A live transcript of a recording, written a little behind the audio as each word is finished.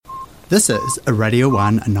This is a Radio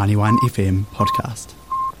 1 91 FM podcast.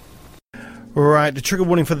 Right, a trigger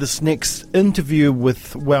warning for this next interview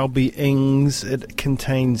with Welby Ings. It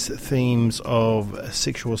contains themes of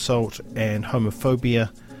sexual assault and homophobia.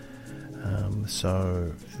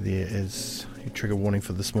 So there is a trigger warning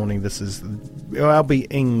for this morning. This is Welby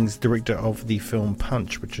Ings, director of the film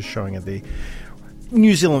Punch, which is showing at the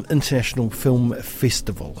New Zealand International Film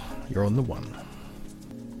Festival. You're on the one.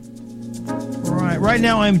 Right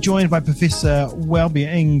now I'm joined by Professor Welby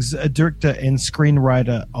Ings, a director and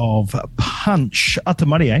screenwriter of Punch.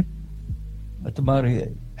 Atamarie.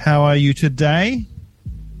 Atamarie. How are you today?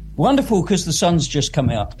 Wonderful, because the sun's just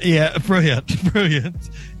come out. Yeah, brilliant.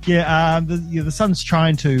 Yeah, the sun's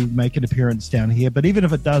trying to make an appearance down here, but even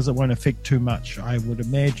if it does, it won't affect too much, I would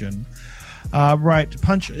imagine. Right,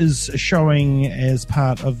 Punch is showing as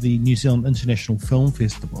part of the New Zealand International Film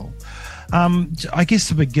Festival. I guess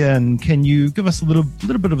to begin, can you give us a little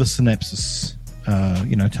bit of a synopsis?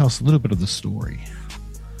 Tell us a little bit of the story.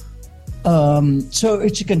 So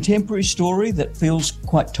it's a contemporary story that feels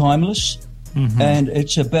quite timeless, and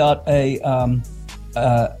it's about a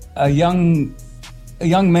young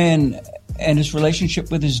man and his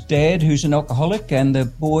relationship with his dad, who's an alcoholic, and the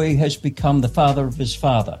boy has become the father of his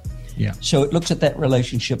father. Yeah. So it looks at that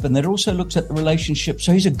relationship, and it also looks at the relationship.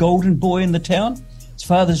 So he's a golden boy in the town. His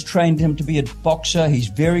father's trained him to be a boxer. He's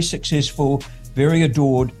very successful, very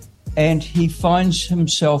adored, and he finds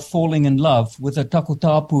himself falling in love with a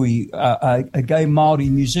takotapui, a gay Māori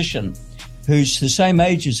musician who's the same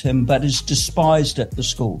age as him but is despised at the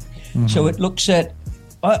school. So it looks at,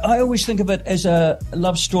 I always think of it as a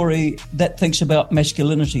love story that thinks about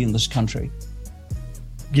masculinity in this country.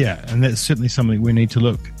 Yeah, and that's certainly something we need to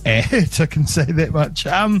look at. I can say that much.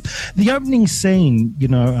 The opening scene,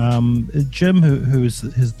 Jim, who is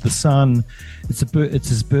the son, it's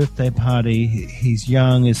his birthday party. He's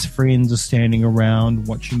young. His friends are standing around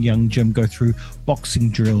watching young Jim go through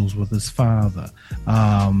boxing drills with his father.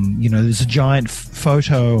 There's a giant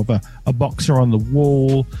photo of a boxer on the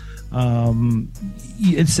wall.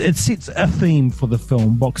 It sets a theme for the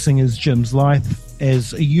film. Boxing is Jim's life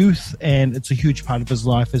as a youth, and it's a huge part of his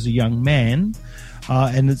life as a young man,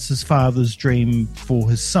 and it's his father's dream for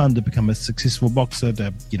his son to become a successful boxer,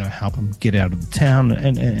 to help him get out of the town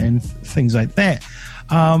and things like that.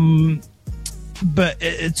 But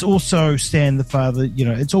it's also Stan the father,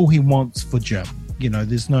 it's all he wants for Jim.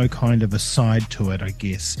 There's no kind of a side to it, I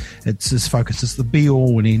guess. It's his focus. It's the be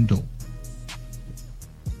all and end all.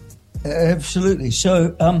 Absolutely.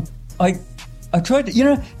 So I tried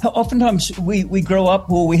to, how oftentimes we grow up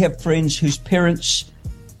or we have friends whose parents,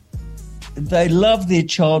 they love their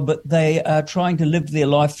child, but they are trying to live their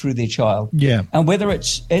life through their child. Yeah. And whether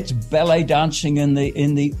it's ballet dancing in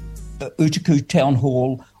the Utaku town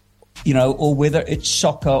hall, or whether it's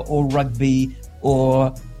soccer or rugby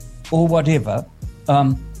or whatever,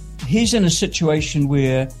 he's in a situation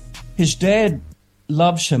where his dad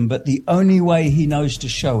loves him, but the only way he knows to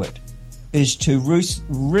show it is to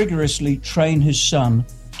rigorously train his son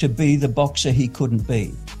to be the boxer he couldn't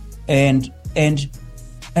be. And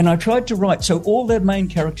I tried to write, so all the main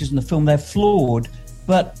characters in the film, they're flawed,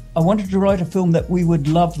 but I wanted to write a film that we would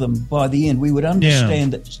love them by the end. We would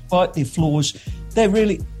understand that despite their flaws,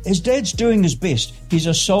 his dad's doing his best. He's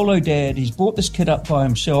a solo dad. He's brought this kid up by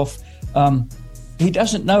himself. He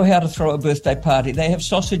doesn't know how to throw a birthday party. They have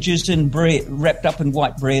sausages and bread wrapped up in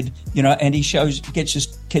white bread, and he gets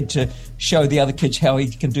his kid to show the other kids how he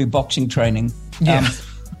can do boxing training. Yeah.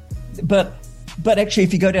 But actually,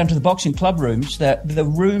 if you go down to the boxing club rooms,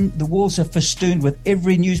 the walls are festooned with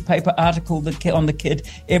every newspaper article on the kid,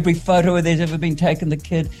 every photo that's ever been taken of the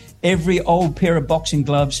kid, every old pair of boxing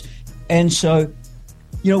gloves. And so,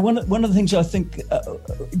 one of the things I think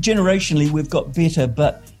generationally we've got better,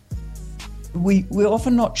 but we're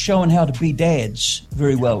often not shown how to be dads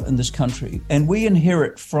very well in this country, and we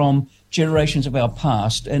inherit from generations of our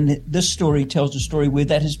past, and this story tells a story where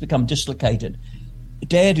that has become dislocated. A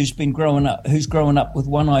dad who's grown up with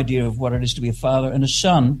one idea of what it is to be a father, and a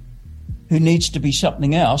son who needs to be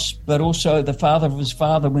something else, but also the father of his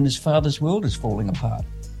father when his father's world is falling apart.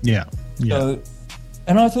 Yeah. So,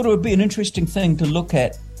 and I thought it would be an interesting thing to look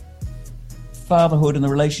at fatherhood and the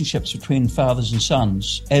relationships between fathers and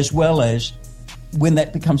sons, as well as when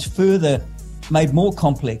that becomes further made more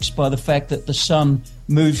complex by the fact that the son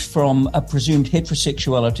moves from a presumed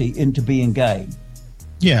heterosexuality into being gay.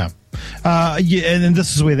 Yeah. And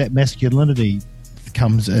this is where that masculinity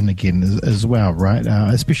comes in again as well, right?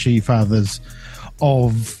 Especially fathers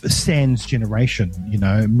of Stan's generation,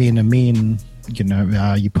 men are men,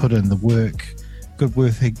 you put in the work, good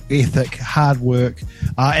work ethic, hard work.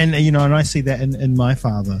 And I see that in my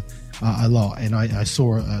father. a lot, and I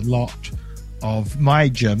saw a lot of my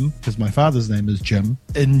Jim, because my father's name is Jim,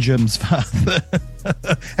 in Jim's father.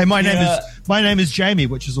 And my name is Jamie,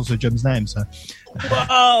 which is also Jim's name. So,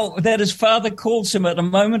 wow, that his father calls him at a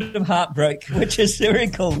moment of heartbreak, which is very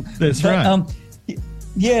cool. That's right.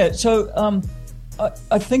 Yeah, so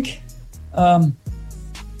I think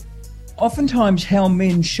oftentimes how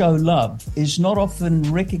men show love is not often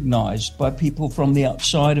recognized by people from the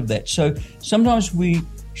outside of that. So sometimes we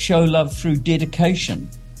show love through dedication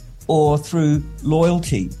or through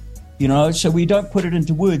loyalty, so we don't put it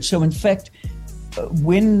into words. So in fact,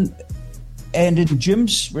 in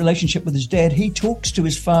Jim's relationship with his dad, he talks to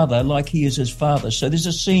his father like he is his father. So there's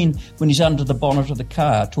a scene when he's under the bonnet of the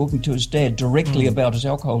car talking to his dad directly about his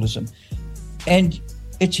alcoholism. And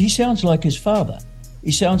he sounds like his father.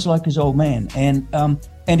 He sounds like his old man.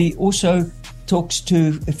 And he also talks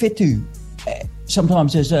to Fetu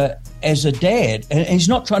sometimes as a dad. And he's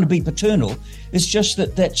not trying to be paternal. It's just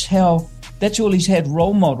that's all he's had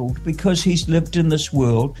role modeled, because he's lived in this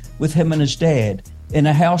world with him and his dad in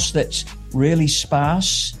a house that's really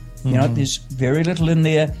sparse. There's very little in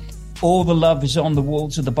there. All the love is on the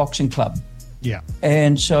walls of the boxing club. Yeah.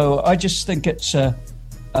 And so I just think it's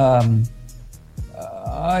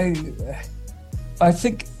I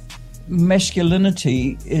think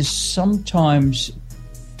masculinity is sometimes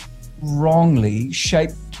wrongly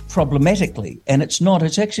shaped problematically, and it's not.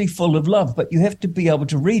 It's actually full of love, but you have to be able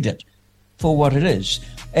to read it for what it is.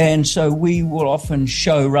 And so we will often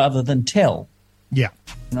show rather than tell. Yeah.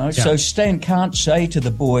 So Stan can't say to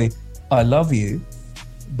the boy, I love you,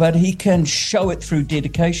 but he can show it through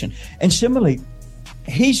dedication. And similarly,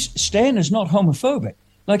 Stan is not homophobic.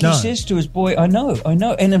 Like he says to his boy, I know.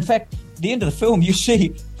 And in fact, at the end of the film, you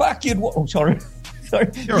see, sorry.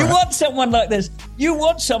 You want someone like this. You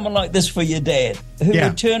want someone like this for your dad, who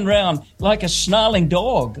would turn around like a snarling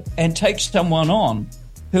dog and take someone on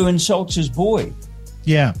who insults his boy.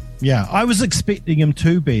 Yeah. I was expecting him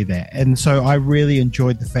to be that, and so I really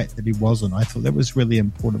enjoyed the fact that he wasn't. I thought that was really an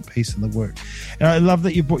important piece in the work. And I love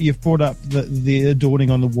that you've brought up the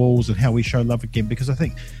adorning on the walls and how we show love again, because I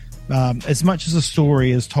think as much as a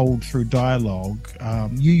story is told through dialogue,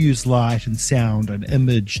 you use light and sound and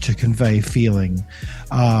image to convey feeling,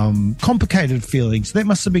 complicated feelings. That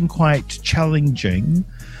must have been quite challenging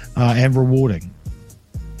and rewarding.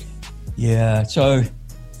 Yeah, so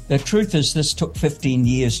the truth is this took 15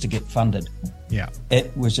 years to get funded. Yeah.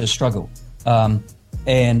 It was a struggle. And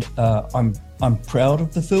I'm proud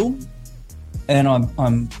of the film, and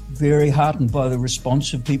I'm very heartened by the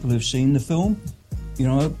response of people who've seen the film.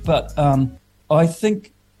 But I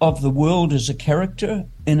think of the world as a character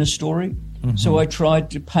in a story. Mm-hmm. So I tried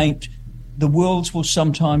to paint the worlds will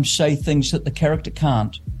sometimes say things that the character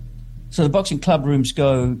can't. So the boxing club rooms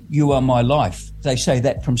go, you are my life. They say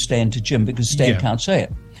that from Stan to Jim because Stan can't say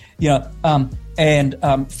it. And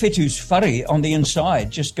Fetu's whare on the inside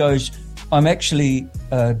just goes, I'm actually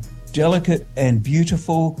delicate and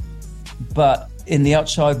beautiful, but in the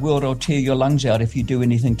outside world I'll tear your lungs out if you do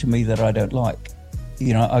anything to me that I don't like.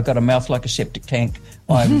 I've got a mouth like a septic tank.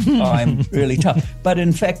 I'm really tough. But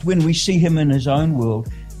in fact, when we see him in his own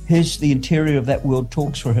world, the interior of that world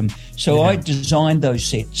talks for him. So I designed those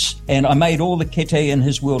sets, and I made all the kete in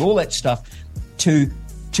his world, all that stuff, to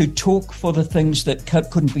talk for the things that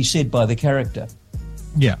couldn't be said by the character.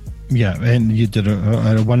 Yeah, and you did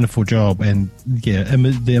a wonderful job, and the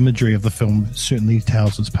imagery of the film certainly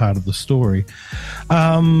tells us part of the story.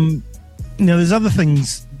 There's other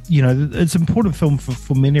things. It's an important film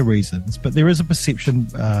for many reasons, but there is a perception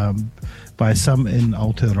by some in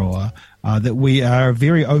Aotearoa that we are a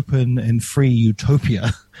very open and free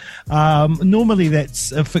utopia. Normally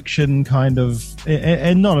that's a fiction kind of,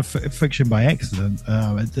 and not a fiction by accident.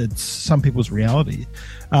 It's some people's reality.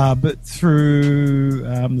 But through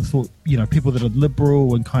the thought, people that are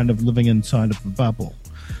liberal and kind of living inside of a bubble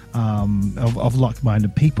of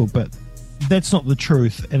like-minded people, but that's not the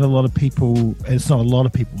truth, and it's not a lot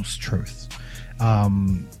of people's truth.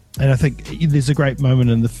 And I think there's a great moment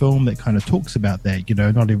in the film that kind of talks about that.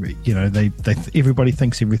 Everybody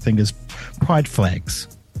thinks everything is pride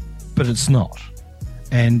flags, but it's not.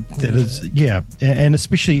 And that is, and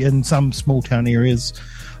especially in some small town areas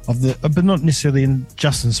but not necessarily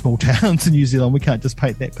just in small towns in New Zealand. We can't just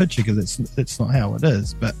paint that picture because that's not how it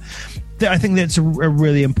is. But I think that's a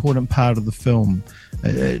really important part of the film.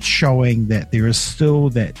 It's showing that there is still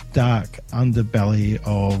that dark underbelly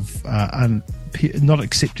of not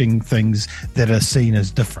accepting things that are seen as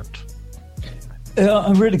different.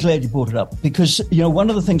 I'm really glad you brought it up, because one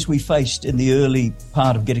of the things we faced in the early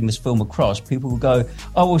part of getting this film across, people will go,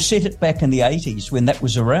 "Oh, we'll set it back in the 80s when that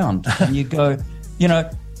was around," and you go,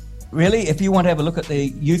 really, if you want to have a look at the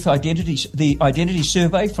youth the identity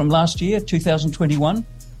survey from last year, 2021,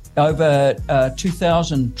 over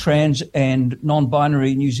 2,000 trans and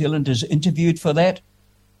non-binary New Zealanders interviewed for that.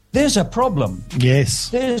 There's a problem. Yes.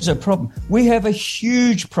 There's a problem. We have a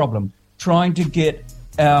huge problem trying to get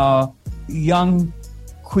our young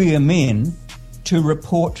queer men to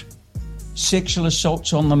report sexual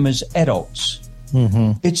assaults on them as adults.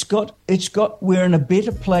 Mm-hmm. We're in a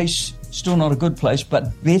better place, still not a good place,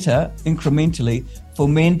 but better incrementally for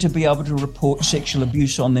men to be able to report sexual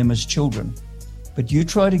abuse on them as children. But you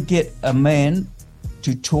try to get a man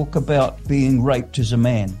to talk about being raped as a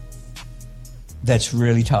man. That's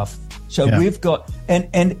really tough. So we've got,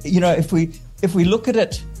 and you know, if we look at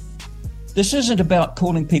it, this isn't about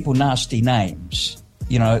calling people nasty names.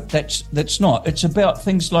 You know, that's not. It's about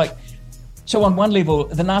things like, so on one level,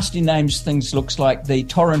 the nasty names things looks like the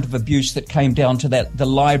torrent of abuse that came down to the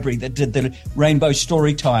library that did the Rainbow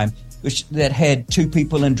Story Time, that had two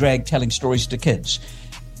people in drag telling stories to kids.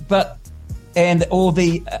 But and all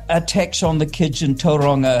the attacks on the kids in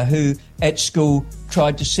Tauranga who at school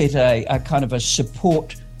tried to set a kind of a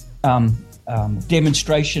support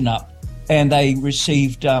demonstration up, and they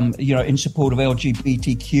received, in support of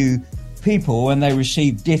LGBTQ people, and they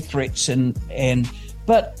received death threats and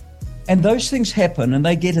those things happen and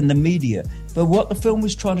they get in the media. But what the film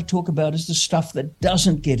was trying to talk about is the stuff that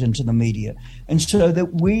doesn't get into the media. And so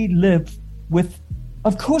that we live with,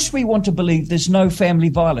 of course we want to believe there's no family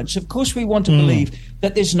violence. Of course we want to believe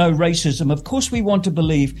that there's no racism. Of course we want to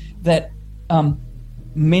believe that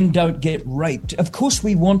men don't get raped. Of course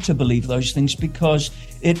we want to believe those things because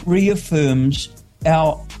it reaffirms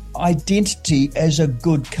our identity as a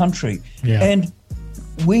good country. Yeah. And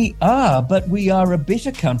we are a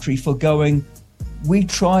better country for going, we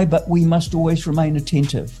try, but we must always remain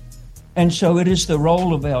attentive. And so it is the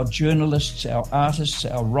role of our journalists, our artists,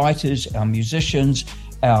 our writers, our musicians,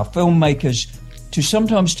 our filmmakers to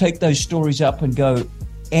sometimes take those stories up and go,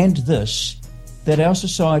 and this, that our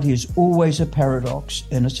society is always a paradox,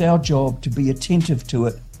 and it's our job to be attentive to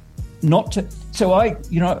it, not to. So I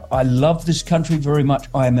love this country very much.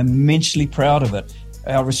 I am immensely proud of it.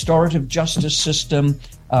 Our restorative justice system,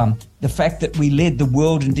 the fact that we led the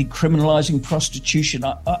world in decriminalising prostitution.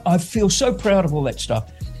 I feel so proud of all that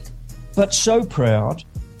stuff, but so proud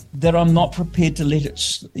that I'm not prepared to let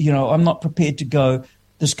it, I'm not prepared to go,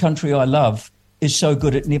 this country I love is so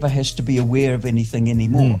good it never has to be aware of anything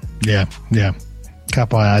anymore. Yeah.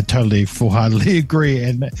 Kapai, I totally full-heartedly agree,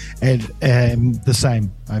 and the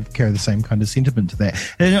same. I carry the same kind of sentiment to that.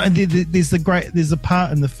 And there's a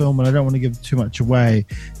part in the film, and I don't want to give too much away,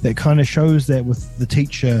 that kind of shows that with the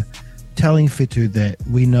teacher telling Whetū that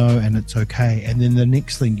we know and it's okay, and then the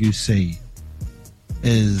next thing you see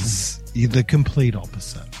is the complete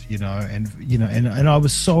opposite, and I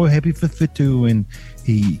was so happy for Whetū when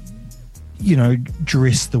he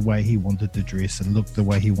dressed the way he wanted to dress and looked the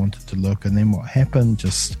way he wanted to look. And then what happened,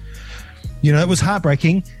 just, it was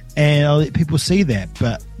heartbreaking, and I'll let people see that.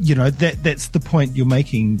 But, that's the point you're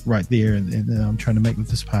making right there. And I'm trying to make with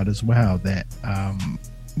this part as well, that,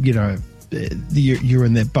 you're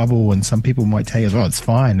in that bubble, and some people might tell you, oh, it's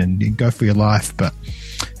fine, and you go for your life. But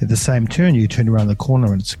at the same turn, you turn around the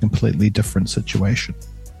corner and it's a completely different situation.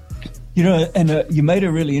 And you made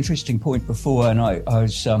a really interesting point before, and I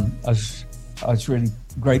was really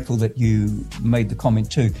grateful that you made the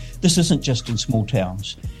comment too. This isn't just in small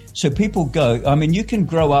towns. So people go, you can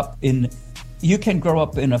grow up in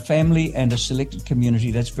a family and a selected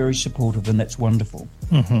community that's very supportive, and that's wonderful.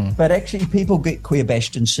 Mm-hmm. But actually people get queer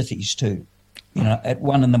bashed in cities too, at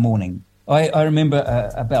 1 a.m. I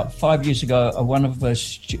remember about 5 years ago, one of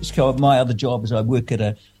us, my other job is I work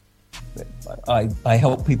at I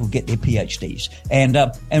help people get their PhDs, and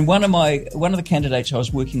one of the candidates I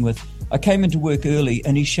was working with, I came into work early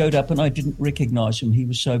and he showed up and I didn't recognise him. He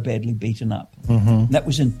was so badly beaten up. Mm-hmm. That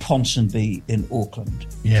was in Ponsonby in Auckland.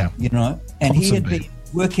 Yeah, and he had been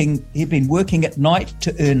working at night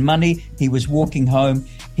to earn money. He was walking home.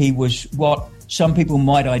 He was what some people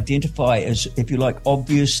might identify as, if you like,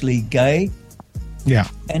 obviously gay. Yeah,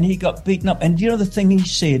 and he got beaten up. And the thing he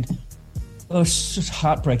said, oh, it's just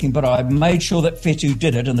heartbreaking, but I made sure that Whetū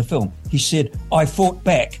did it in the film. He said, I fought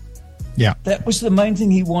back. Yeah. That was the main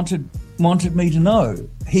thing he wanted me to know.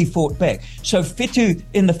 He fought back. So Whetū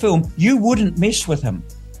in the film, you wouldn't mess with him.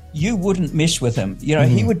 He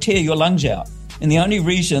would tear your lungs out. And the only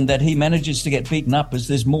reason that he manages to get beaten up is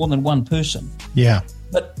there's more than one person. Yeah.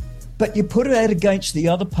 But you put it out against the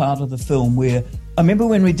other part of the film where, I remember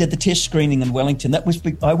when we did the test screening in Wellington, that was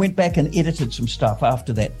big. I went back and edited some stuff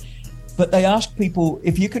after that. But they asked people,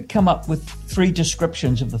 if you could come up with 3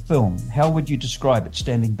 descriptions of the film, how would you describe it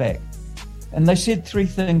standing back? And they said 3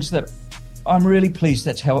 things that I'm really pleased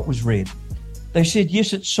that's how it was read. They said,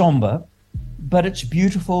 yes, it's somber, but it's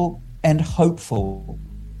beautiful and hopeful.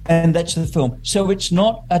 And that's the film. So it's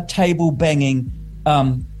not a table banging,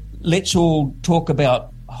 let's all talk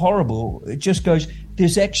about horrible. It just goes,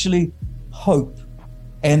 there's actually hope.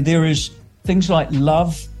 And there is things like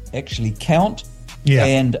love actually count,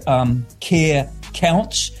 and care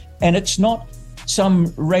counts. And it's not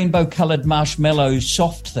some rainbow-coloured marshmallow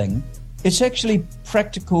soft thing. It's actually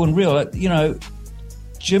practical and real. You know,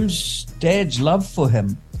 Jim's dad's love for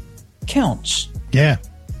him counts. Yeah.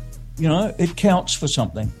 You know, it counts for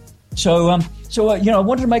something. So, I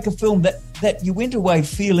wanted to make a film that you went away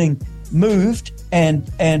feeling moved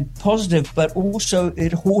and positive, but also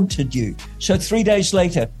it haunted you. So 3 days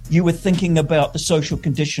later, you were thinking about the social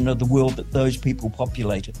condition of the world that those people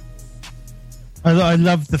populated. I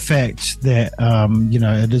love the fact that,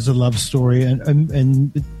 it is a love story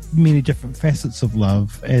and many different facets of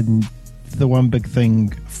love. And the one big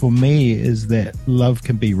thing for me is that love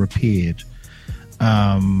can be repaired.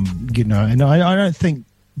 And I don't think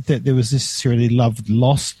that there was necessarily love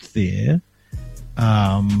lost there.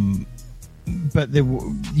 But there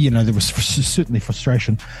was certainly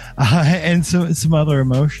frustration and some other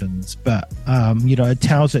emotions. But, it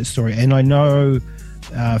tells that story. And I know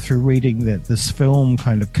through reading that this film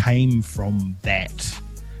kind of came from that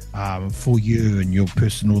for you and your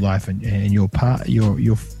personal life and your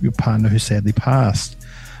partner who sadly passed.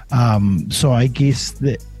 So I guess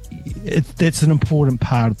that that's an important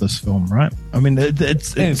part of this film, right? I mean,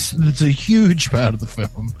 it's a huge part of the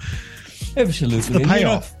film. Absolutely. It's the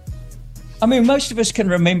payoff. I mean, most of us can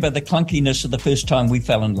remember the clunkiness of the first time we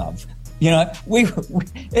fell in love. You know,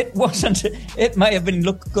 it may have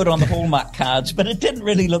looked good on the Hallmark cards, but it didn't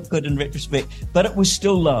really look good in retrospect, but it was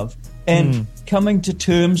still love. And coming to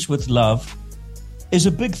terms with love is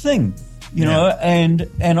a big thing, you know, and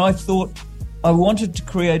I thought I wanted to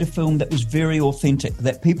create a film that was very authentic,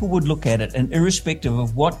 that people would look at it and irrespective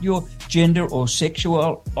of what your gender or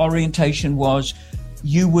sexual orientation was,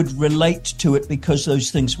 you would relate to it because those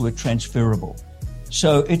things were transferable.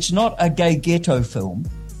 So it's not a gay ghetto film.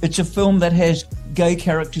 It's a film that has gay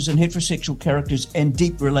characters and heterosexual characters and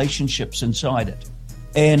deep relationships inside it.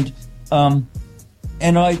 And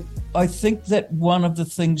I think that one of the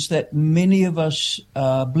things that many of us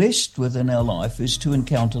are blessed with in our life is to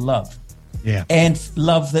encounter love. Yeah. And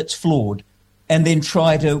love that's flawed, and then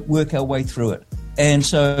try to work our way through it. And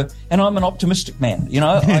I'm an optimistic man, you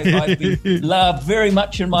know, I've been loved very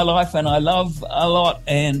much in my life and I love a lot.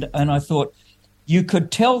 And I thought you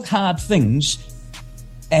could tell hard things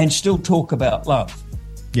and still talk about love.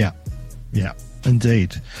 Yeah,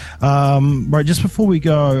 indeed. Right, just before we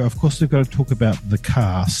go, of course, we've got to talk about the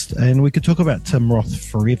cast, and we could talk about Tim Roth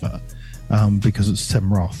forever because it's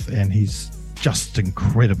Tim Roth and he's just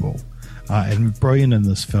incredible and brilliant in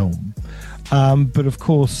this film. But of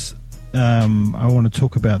course, I want to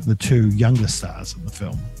talk about the 2 younger stars in the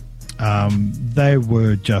film. They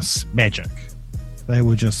were just magic.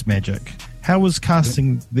 How was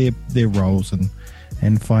casting their roles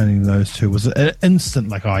and finding those 2? Was it an instant,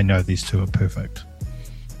 like, I know these 2 are perfect?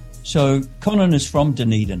 So Conan is from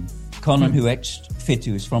Dunedin. Conan, who acts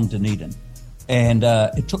Whetū, is from Dunedin. And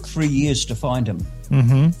it took 3 years to find him.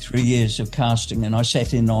 3 years of casting, and I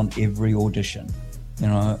sat in on every audition, you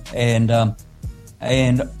know, and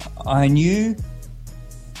I knew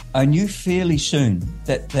fairly soon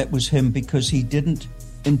that was him because he didn't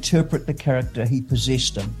interpret the character, he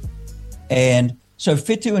possessed him. And so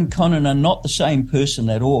Whetū and Conan are not the same person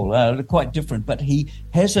at all. They're quite different, but he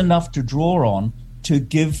has enough to draw on to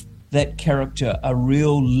give that character a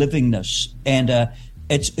real livingness. And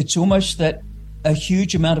it's almost that a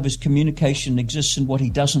huge amount of his communication exists in what he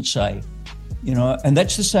doesn't say. You know, and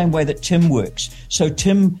that's the same way that Tim works. So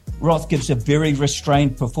Tim Roth gives a very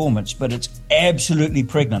restrained performance, but it's absolutely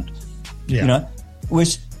pregnant. Yeah. You know,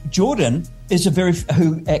 whereas Jordan is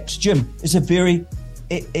who acts Jim, is a very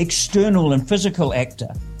external and physical actor.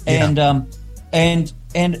 And I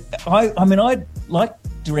like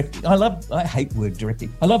directing. I hate word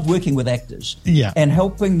directing. I love working with actors. Yeah. And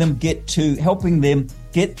helping them get to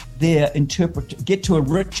a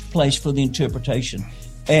rich place for the interpretation.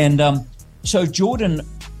 And so Jordan,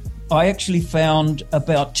 I actually found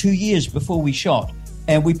about 2 years before we shot,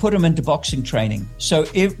 and we put him into boxing training. So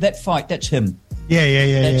that fight, that's him.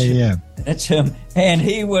 Yeah. That's him. And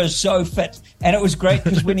he was so fit. And it was great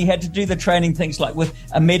because when he had to do the training things like with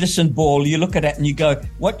a medicine ball, you look at it and you go,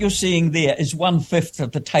 what you're seeing there is 1/5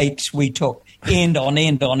 of the takes we took, end on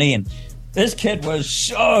end on end. This kid was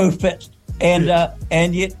so fit.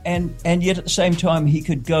 and yet at the same time he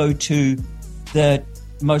could go to the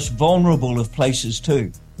most vulnerable of places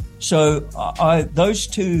too. So those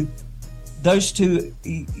two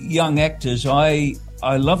young actors I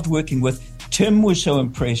loved working with. Tim was so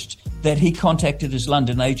impressed that he contacted his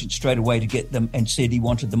London agent straight away to get them and said he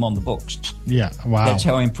wanted them on the books. Yeah, wow. That's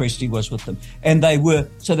how impressed he was with them. And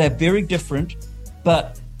they're very different,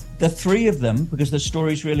 but the three of them, because the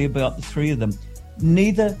story's really about the three of them,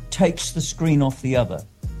 neither takes the screen off the other.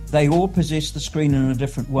 They all possess the screen in a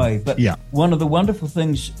different way. But one of the wonderful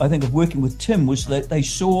things, I think, of working with Tim was that they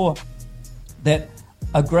saw that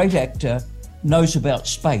a great actor knows about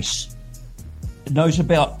space, knows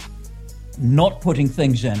about not putting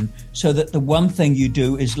things in so that the one thing you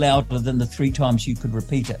do is louder than the 3 times you could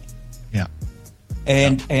repeat it. Yeah.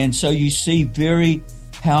 And so you see very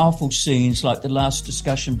powerful scenes like the last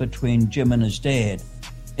discussion between Jim and his dad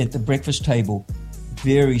at the breakfast table,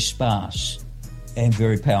 very sparse and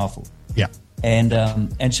very powerful. Yeah.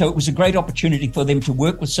 And so it was a great opportunity for them to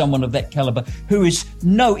work with someone of that caliber who is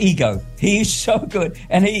no ego. He is so good.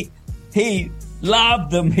 And he loved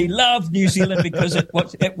them. He loved New Zealand because it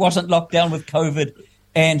wasn't locked down with COVID.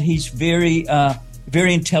 And he's very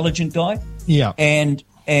intelligent guy. Yeah. And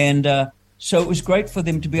so it was great for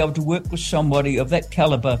them to be able to work with somebody of that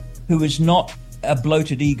caliber who is not a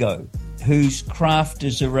bloated ego, whose craft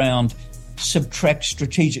is around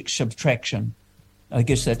strategic subtraction. I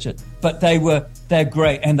guess that's it. But they're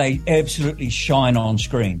great, and they absolutely shine on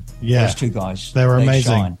screen. Yeah. Those two guys. They were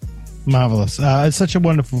amazing. Shine. Marvelous. It's such a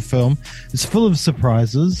wonderful film. It's full of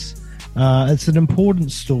surprises. It's an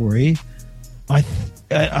important story.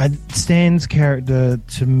 Stan's character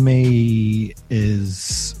to me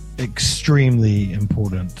is extremely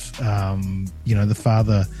important. The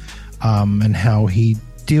father, and how he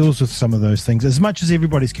deals with some of those things, as much as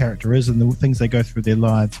everybody's character is, and the things they go through their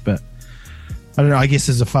lives. But I don't know. I guess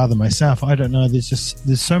as a father myself, I don't know.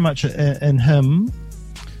 There's so much in him.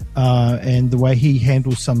 And the way he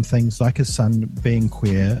handles some things, like his son being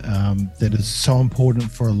queer, that is so important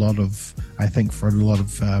for a lot of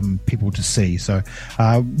people to see. So,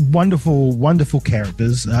 wonderful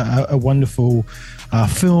characters, a wonderful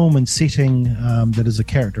film and setting that is a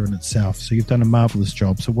character in itself. So you've done a marvelous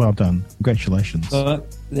job. So well done. Congratulations.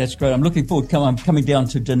 That's great. I'm looking forward. I'm coming down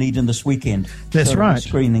to Dunedin this weekend. That's right.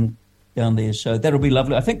 Screening down there. So that'll be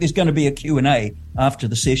lovely. I think there's going to be a Q&A after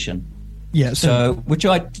the session. Yeah, so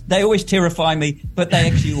they always terrify me, but they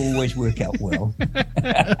actually always work out well.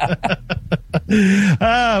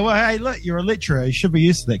 Well, hey, look, you're a lecturer. You should be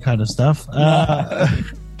used to that kind of stuff. So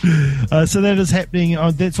that is happening.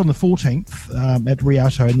 That's on the 14th at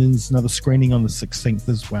Rialto, and then there's another screening on the 16th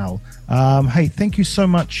as well. Hey, thank you so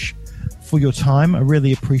much for your time. I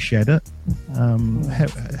really appreciate it.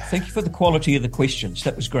 Thank you for the quality of the questions.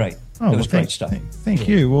 That was great. Great stuff. Thank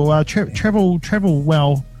you. Well, travel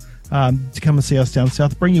well. To come and see us down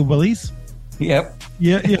south. Bring your willies. Yep.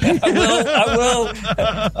 Yeah. I will.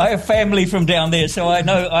 I have family from down there, so I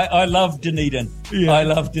know. I love Dunedin. Yeah. I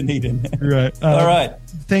love Dunedin. Right. All right.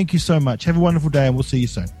 Thank you so much. Have a wonderful day, and we'll see you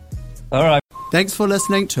soon. All right. Thanks for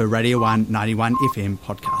listening to Radio 1 91 FM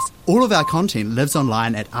podcast. All of our content lives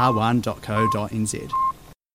online at r1.co.nz.